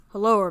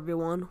Hello,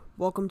 everyone.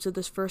 Welcome to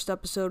this first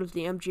episode of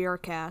the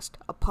MGR Cast,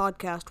 a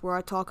podcast where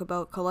I talk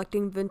about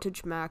collecting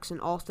vintage Macs and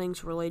all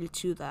things related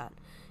to that.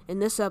 In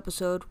this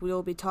episode, we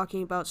will be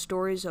talking about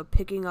stories of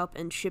picking up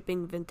and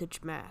shipping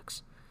vintage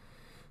Macs.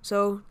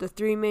 So, the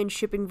three main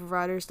shipping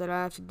providers that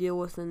I have to deal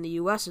with in the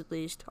US at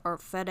least are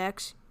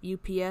FedEx,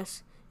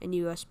 UPS, and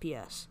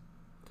USPS.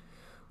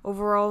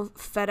 Overall,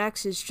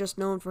 FedEx is just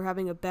known for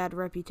having a bad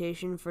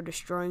reputation for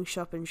destroying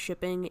stuff in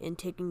shipping and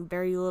taking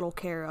very little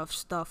care of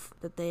stuff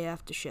that they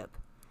have to ship.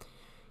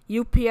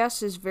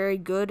 UPS is very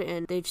good,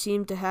 and they've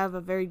seemed to have a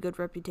very good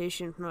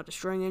reputation for not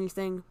destroying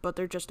anything, but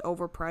they're just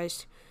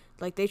overpriced.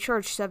 Like, they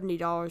charge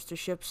 $70 to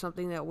ship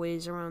something that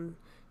weighs around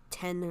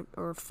 10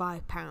 or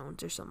 5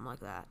 pounds or something like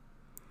that.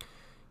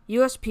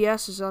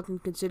 USPS is often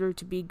considered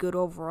to be good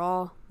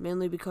overall,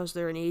 mainly because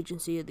they're an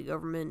agency of the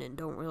government and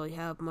don't really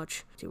have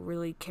much to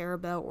really care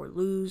about or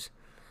lose,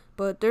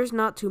 but there's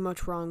not too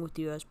much wrong with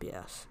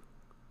USPS.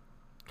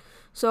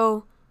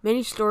 So,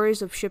 many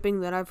stories of shipping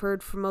that I've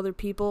heard from other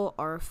people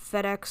are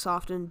FedEx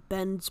often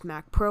bends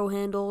Mac Pro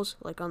handles,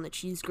 like on the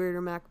cheese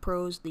grater Mac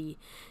Pros, the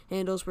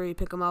handles where you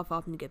pick them up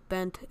often get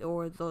bent,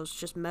 or those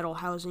just metal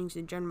housings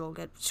in general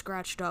get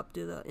scratched up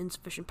due to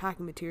insufficient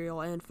packing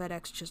material and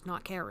FedEx just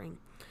not caring.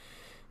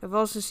 I've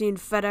also seen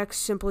FedEx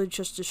simply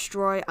just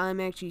destroy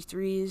iMac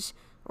G3s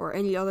or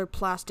any other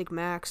plastic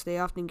Macs. They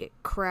often get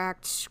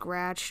cracked,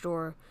 scratched,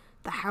 or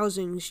the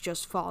housings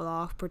just fall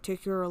off,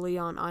 particularly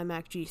on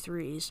iMac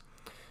G3s.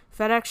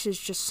 FedEx is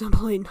just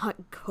simply not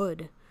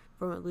good,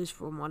 at least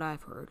from what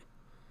I've heard.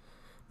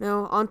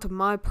 Now, on to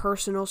my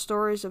personal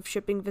stories of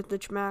shipping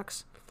vintage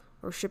Macs,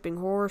 or shipping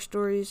horror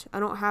stories.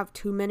 I don't have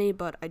too many,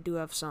 but I do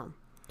have some.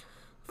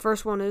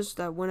 First one is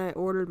that when I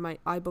ordered my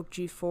iBook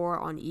G4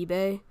 on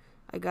eBay,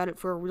 I got it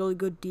for a really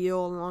good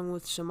deal along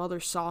with some other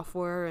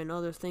software and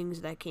other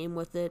things that came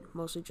with it,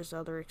 mostly just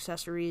other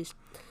accessories.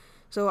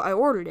 So I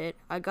ordered it,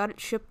 I got it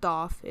shipped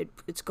off,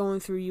 it's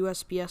going through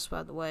USPS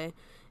by the way,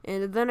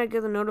 and then I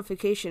get a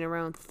notification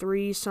around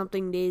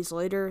 3-something days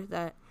later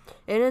that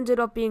it ended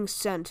up being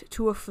sent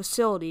to a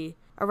facility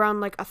around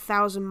like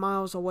 1,000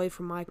 miles away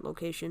from my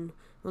location,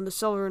 when the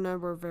seller and I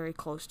were very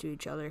close to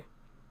each other.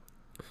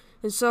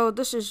 And so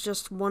this is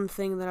just one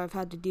thing that I've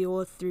had to deal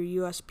with through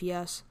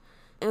USPS.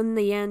 In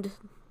the end,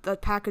 the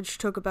package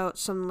took about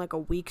something like a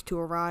week to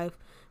arrive,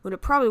 when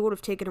it probably would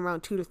have taken around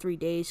 2 to 3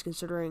 days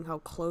considering how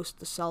close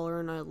the seller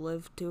and I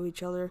lived to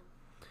each other.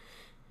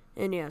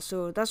 And yeah,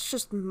 so that's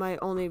just my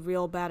only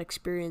real bad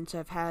experience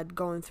I've had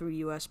going through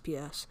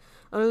USPS.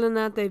 Other than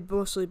that, they've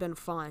mostly been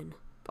fine.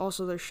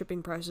 Also, their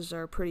shipping prices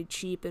are pretty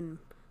cheap and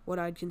what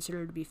I'd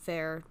consider to be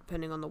fair,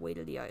 depending on the weight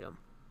of the item.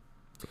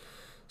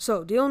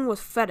 So, dealing with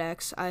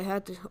FedEx, I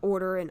had to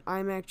order an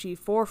iMac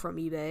G4 from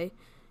eBay,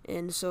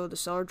 and so the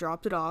seller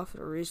dropped it off at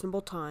a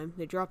reasonable time.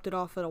 They dropped it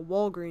off at a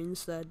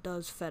Walgreens that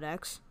does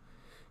FedEx.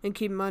 And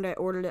keep in mind I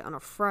ordered it on a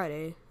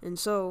Friday. And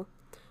so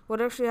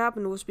what actually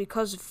happened was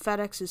because of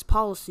FedEx's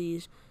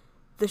policies,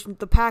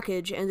 the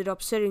package ended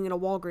up sitting in a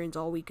Walgreens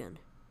all weekend.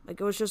 Like,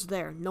 it was just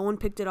there. No one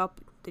picked it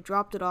up. They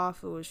dropped it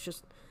off. It was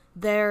just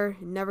there.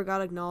 It never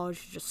got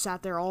acknowledged. It just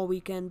sat there all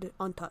weekend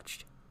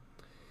untouched.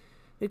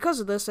 Because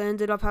of this, I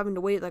ended up having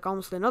to wait like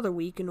almost another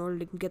week in order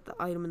to get the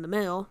item in the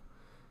mail.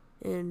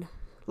 And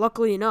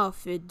luckily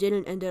enough, it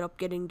didn't end up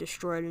getting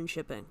destroyed in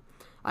shipping.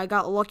 I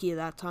got lucky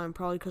that time,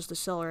 probably because the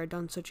seller had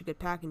done such a good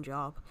packing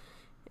job.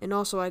 And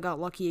also I got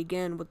lucky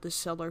again with this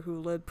seller who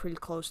lived pretty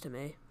close to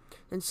me.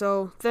 And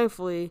so,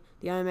 thankfully,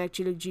 the iMac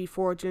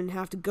G4 didn't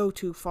have to go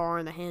too far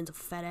in the hands of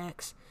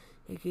FedEx,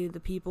 aka the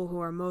people who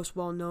are most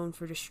well known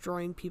for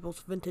destroying people's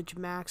vintage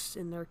Macs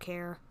in their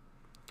care.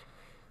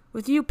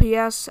 With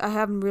UPS, I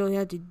haven't really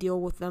had to deal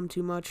with them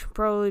too much,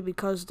 probably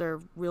because they're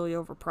really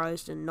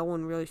overpriced and no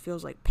one really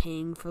feels like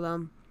paying for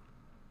them.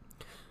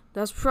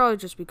 That's probably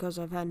just because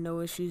I've had no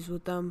issues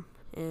with them,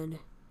 and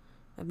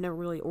I've never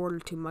really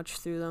ordered too much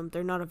through them.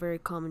 They're not a very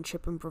common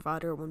shipping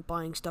provider when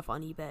buying stuff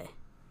on eBay.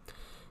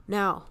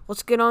 Now,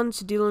 let's get on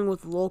to dealing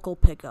with local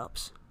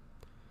pickups.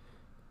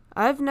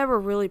 I've never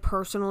really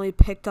personally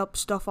picked up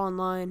stuff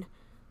online,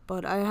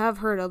 but I have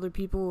heard other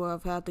people who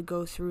have had to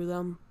go through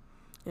them.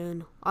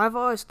 And I've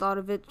always thought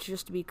of it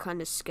just to be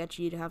kind of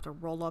sketchy to have to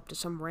roll up to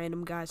some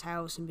random guy's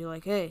house and be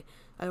like, hey,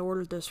 I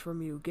ordered this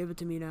from you, give it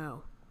to me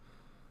now.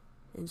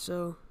 And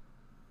so,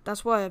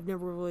 that's why I've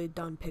never really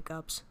done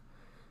pickups.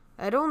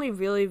 I'd only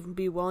really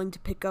be willing to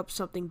pick up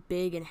something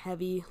big and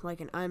heavy,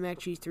 like an iMac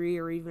G3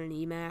 or even an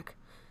eMac.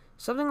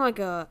 Something like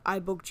a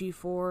iBook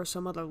G4 or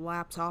some other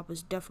laptop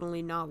is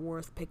definitely not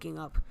worth picking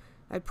up.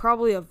 I'd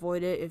probably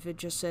avoid it if it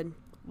just said,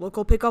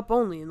 local pickup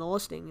only in the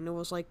listing, and it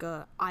was like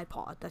a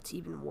iPod. That's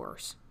even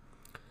worse.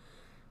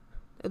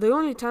 The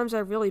only times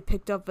I've really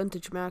picked up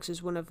vintage Macs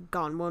is when I've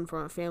gotten one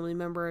from a family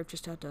member. I've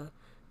just had to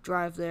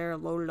drive there,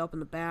 load it up in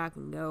the back,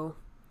 and go.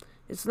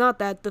 It's not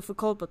that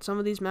difficult, but some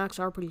of these Macs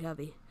are pretty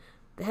heavy.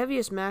 The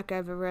heaviest Mac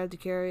I've ever had to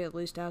carry, at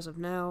least as of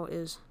now,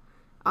 is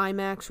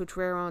iMacs, which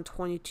weigh around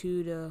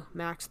 22 to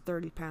max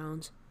 30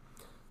 pounds.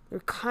 They're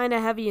kind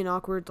of heavy and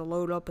awkward to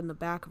load up in the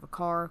back of a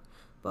car,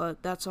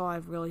 but that's all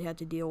I've really had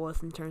to deal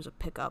with in terms of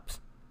pickups.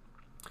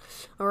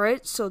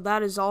 Alright, so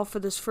that is all for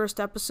this first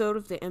episode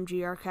of the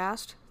MGR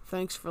cast.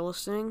 Thanks for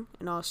listening,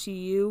 and I'll see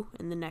you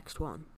in the next one.